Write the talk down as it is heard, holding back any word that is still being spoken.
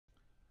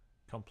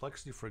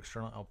Complexity for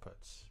external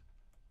outputs.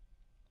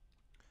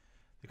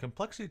 The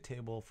complexity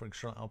table for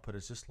external output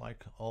is just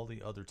like all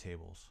the other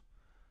tables.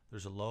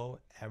 There's a low,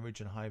 average,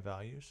 and high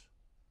values.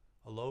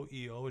 A low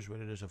EO is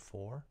rated as a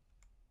 4.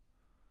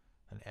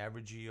 An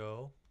average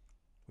EO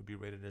would be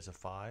rated as a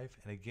 5.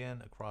 And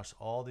again, across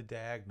all the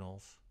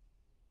diagonals,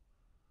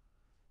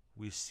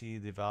 we see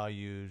the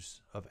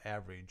values of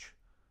average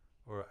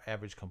or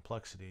average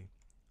complexity.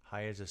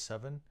 High is a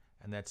 7,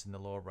 and that's in the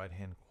lower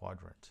right-hand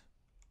quadrant.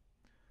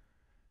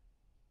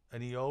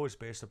 An EO is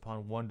based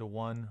upon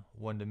one-to-one,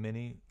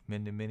 one-to-many,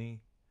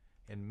 min-to-many,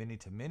 and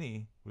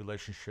many-to-many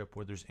relationship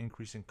where there's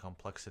increasing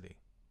complexity.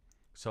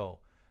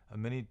 So a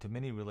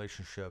many-to-many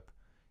relationship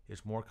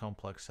is more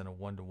complex than a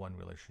one-to-one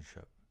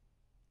relationship.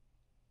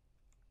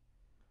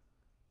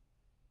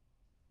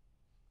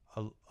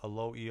 A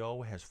low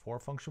EO has 4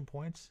 function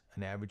points.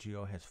 An average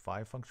EO has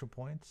 5 function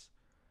points.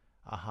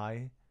 A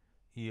high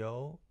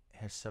EO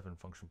has 7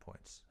 function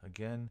points.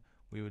 Again,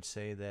 we would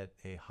say that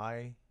a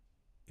high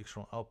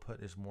external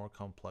output is more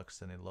complex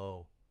than a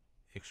low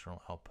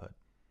external output.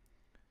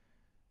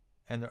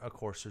 And there, of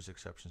course, there's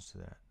exceptions to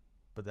that.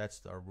 But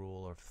that's our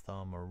rule of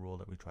thumb or rule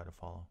that we try to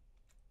follow.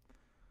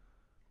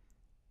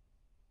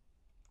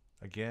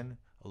 Again,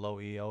 a low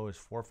EO is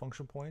 4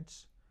 function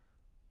points.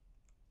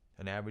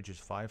 An average is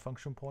 5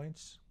 function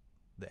points.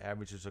 The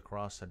average is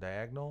across a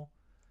diagonal,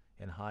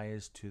 and high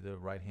is to the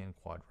right-hand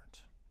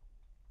quadrant.